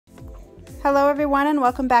Hello everyone and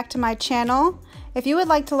welcome back to my channel. If you would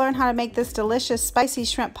like to learn how to make this delicious spicy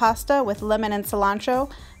shrimp pasta with lemon and cilantro,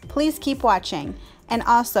 please keep watching. And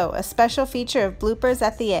also a special feature of bloopers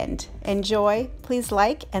at the end. Enjoy, please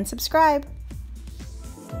like and subscribe.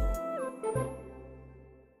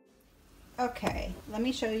 Okay, let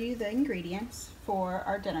me show you the ingredients for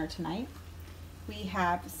our dinner tonight. We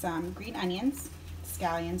have some green onions,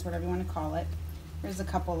 scallions, whatever you want to call it. There's a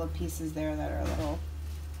couple of pieces there that are a little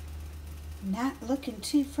not looking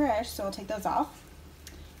too fresh, so I'll take those off.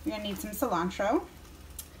 You're gonna need some cilantro,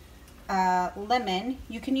 lemon.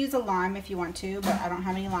 You can use a lime if you want to, but I don't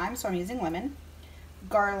have any lime, so I'm using lemon.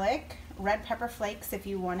 Garlic, red pepper flakes if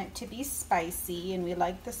you want it to be spicy, and we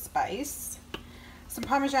like the spice. Some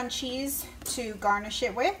Parmesan cheese to garnish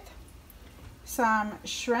it with. Some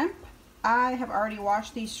shrimp. I have already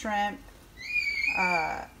washed these shrimp,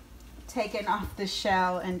 taken off the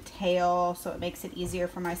shell and tail, so it makes it easier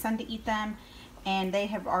for my son to eat them, and they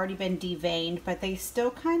have already been deveined, but they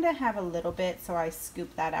still kind of have a little bit, so I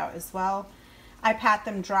scoop that out as well. I pat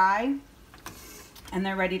them dry and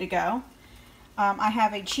they're ready to go. I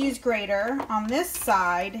have a cheese grater. On this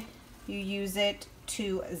side you use it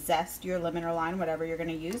to zest your lemon or lime, whatever you're going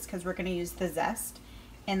to use, because we're going to use the zest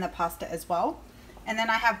in the pasta as well. And then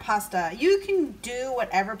I have pasta. You can do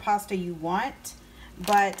whatever pasta you want,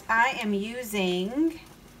 but I am using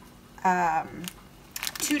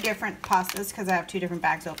two different pastas because I have two different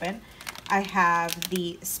bags open. I have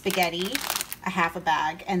the spaghetti, a half a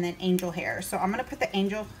bag, and then angel hair. So I'm going to put the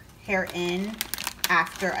angel hair in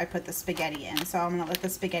after I put the spaghetti in. So I'm going to let the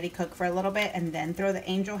spaghetti cook for a little bit and then throw the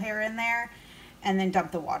angel hair in there and then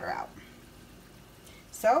dump the water out.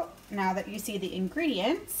 So now that you see the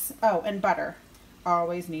ingredients, oh, and butter.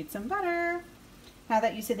 Always need some butter. Now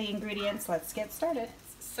that you see the ingredients, let's get started.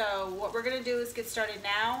 So what we're gonna do is get started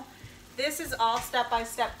now. This is all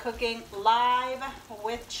step-by-step cooking live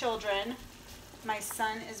with children. My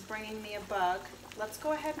son is bringing me a bug. Let's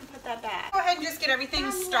go ahead and put that back. Go ahead and just get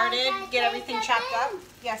everything started, get everything chopped up.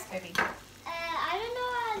 Yes, baby. I don't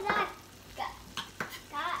know how that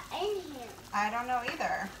got in here. I don't know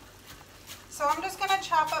either. So I'm just gonna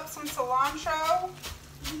chop up some cilantro.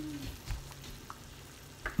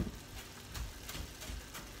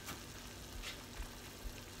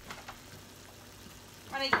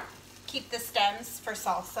 I'm going to keep the stems for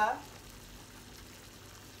salsa.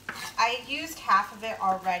 I used half of it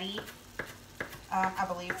already, I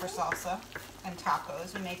believe, for salsa and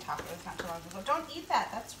tacos. We made tacos not too long ago. Don't eat that.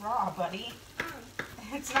 That's raw, buddy.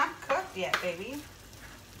 It's not cooked yet, baby.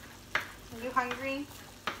 Are you hungry?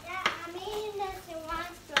 Yeah, I'm eating the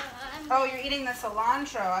cilantro. Oh, you're eating the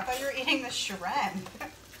cilantro. I thought you were eating the shrimp.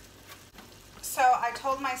 So I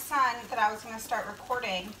told my son that I was going to start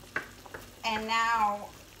recording.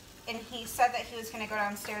 And he said that he was going to go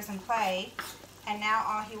downstairs and play, and now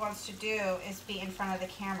all he wants to do is be in front of the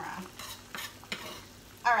camera.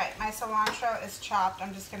 Alright, my cilantro is chopped.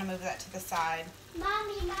 I'm just going to move that to the side.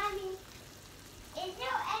 Mommy, is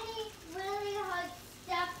there any really hard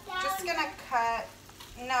stuff down Just going to cut,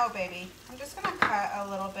 no baby, I'm just going to cut a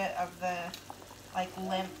little bit of the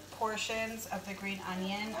limp portions of the green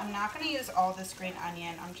onion. I'm not going to use all this green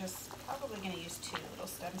onion. I'm just probably going to use two little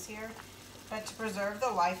stems here. But to preserve the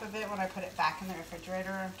life of it, when I put it back in the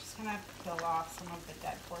refrigerator, I'm just going to peel off some of the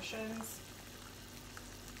dead portions.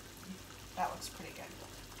 That looks pretty good.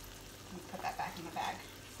 I'm going to put that back in the bag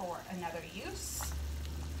for another use.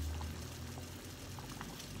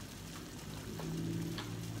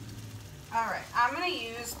 Alright, I'm going to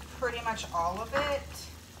use pretty much all of it.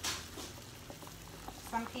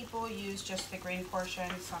 Some people use just the green portion,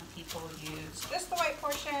 some people use just the white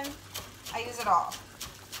portion. I use it all.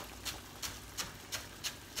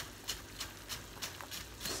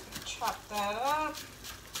 Chop that up.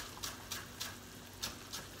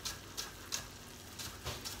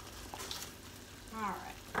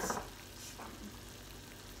 Alright, some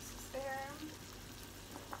pieces there.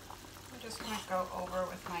 I'm just going to go over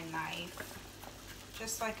with my knife,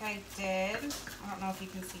 just like I did. I don't know if you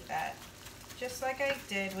can see that. Just like I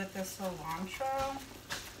did with the cilantro,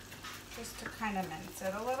 just to kind of mince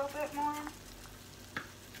it a little bit more.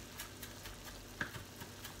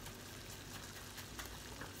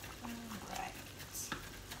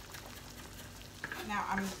 Now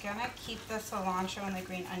I'm gonna keep the cilantro and the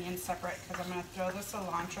green onion separate because I'm gonna throw the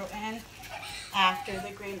cilantro in after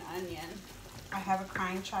the green onion. I have a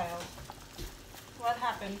crying child. What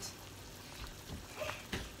happened?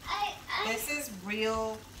 This is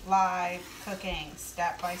real live cooking,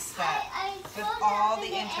 step by step, with all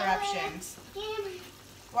the interruptions.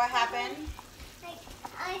 What happened?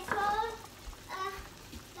 I saw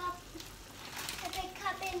the big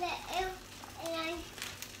cup in the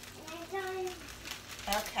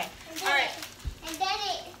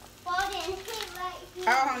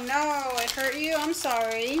Oh no, it hurt you? I'm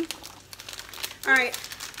sorry. All right,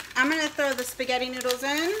 I'm gonna throw the spaghetti noodles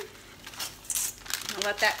in. I'll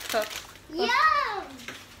let that cook. Yum! I'm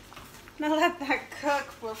gonna let that cook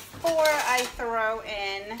before I throw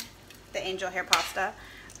in the angel hair pasta.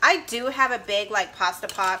 I do have a big like pasta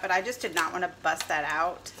pot, but I just did not want to bust that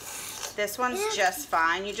out. This one's just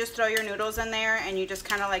fine. You just throw your noodles in there and you just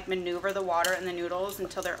kind of like maneuver the water in the noodles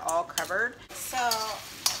until they're all covered. So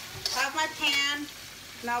I have my pan,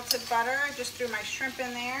 melted butter. I just threw my shrimp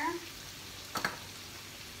in there.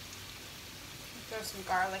 Throw some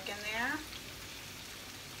garlic in there.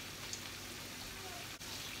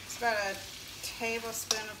 It's about a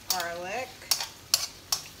tablespoon of garlic.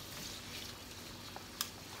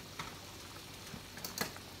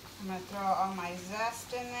 I'm going to throw all my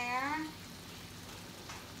zest in there.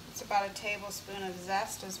 It's about a tablespoon of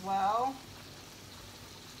zest as well.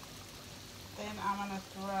 Then I'm going to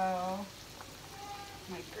throw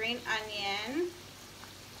my green onion.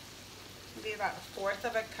 Maybe about 1/4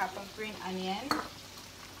 of a cup of green onion.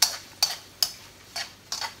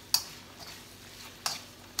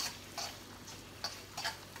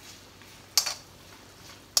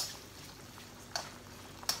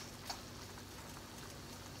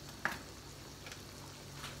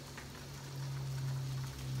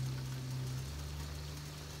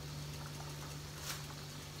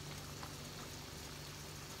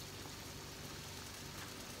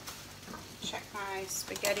 Check my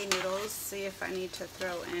spaghetti noodles, see if I need to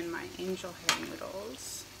throw in my angel hair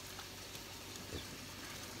noodles.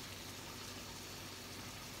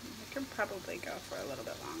 I can probably go for a little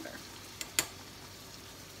bit longer.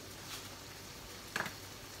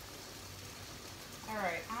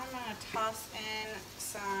 Alright, I'm going to toss in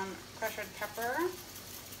some crushed red pepper. A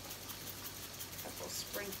couple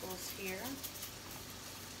sprinkles here.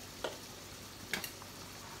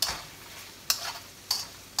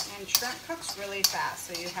 And shrimp cooks really fast,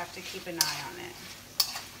 so you have to keep an eye on it.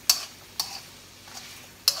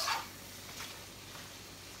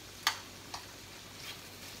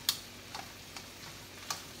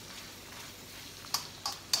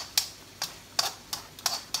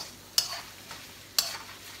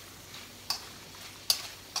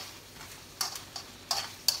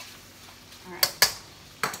 All right,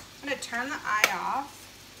 I'm going to turn the eye off.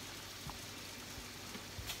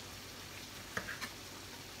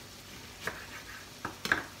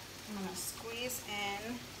 Squeeze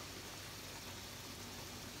in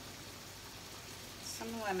some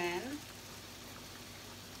lemon.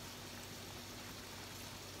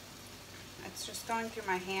 It's just going through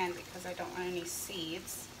my hand because I don't want any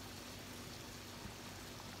seeds.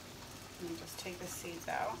 And just take the seeds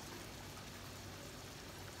out.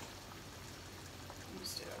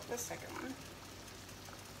 Just do that with the second one.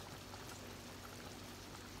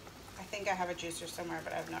 I think I have a juicer somewhere,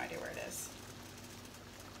 but I have no idea where it is.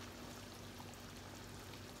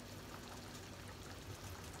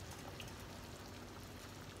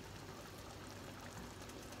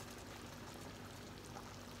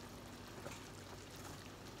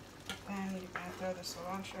 Then you're going to throw the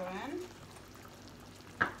cilantro in.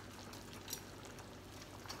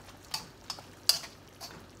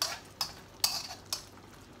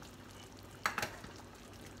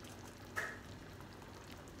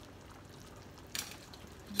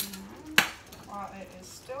 And while it is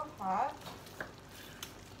still hot,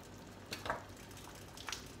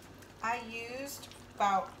 I used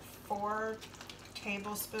about 4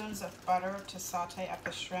 tablespoons of butter to saute up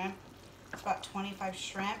the shrimp. It's about 25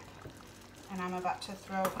 shrimp. And I'm about to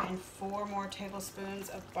throw in 4 more tablespoons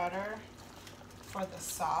of butter for the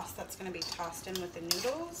sauce that's going to be tossed in with the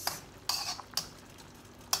noodles.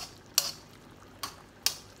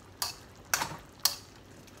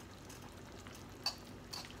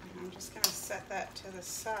 And I'm just going to set that to the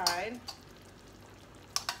side.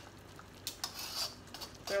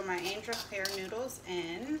 Throw my angel hair noodles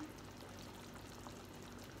in.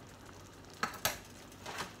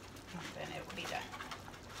 And then it will be done.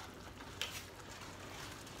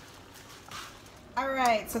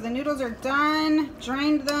 Alright, so the noodles are done,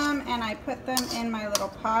 drained them, and I put them in my little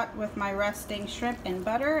pot with my resting shrimp and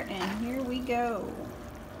butter, and here we go.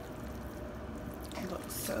 It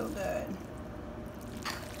looks so good.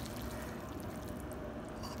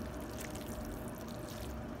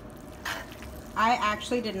 I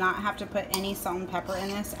actually did not have to put any salt and pepper in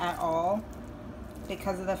this at all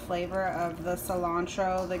because of the flavor of the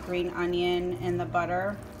cilantro, the green onion, and the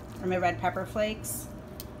butter, and the red pepper flakes.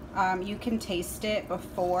 You can taste it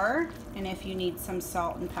before, and if you need some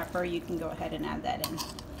salt and pepper, you can go ahead and add that in.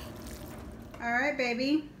 All right,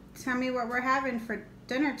 baby. Tell me what we're having for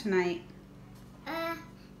dinner tonight.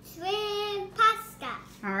 Shrimp pasta.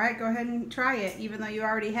 All right, go ahead and try it, even though you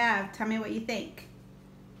already have. Tell me what you think.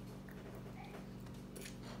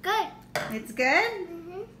 Good. It's good?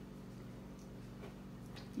 Mm-hmm.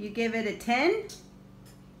 You give it a 10?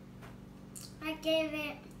 I gave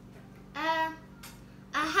it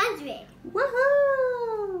 100.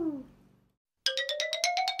 Woohoo!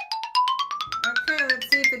 Okay, let's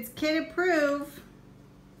see if it's kid approved.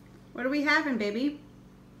 What are we having, baby?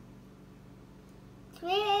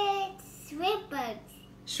 Shrimp bugs.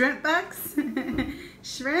 Shrimp bugs?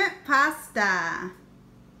 Shrimp pasta.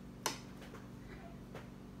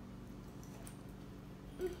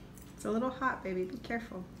 It's a little hot, baby. Be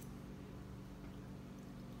careful.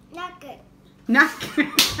 Not good. Not good.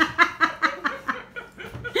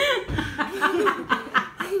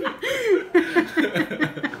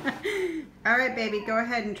 All right, baby. Go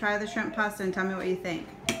ahead and try the shrimp pasta and tell me what you think.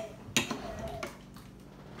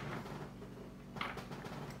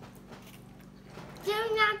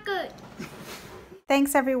 Still not good.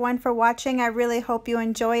 Thanks everyone for watching. I really hope you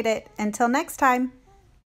enjoyed it. Until next time.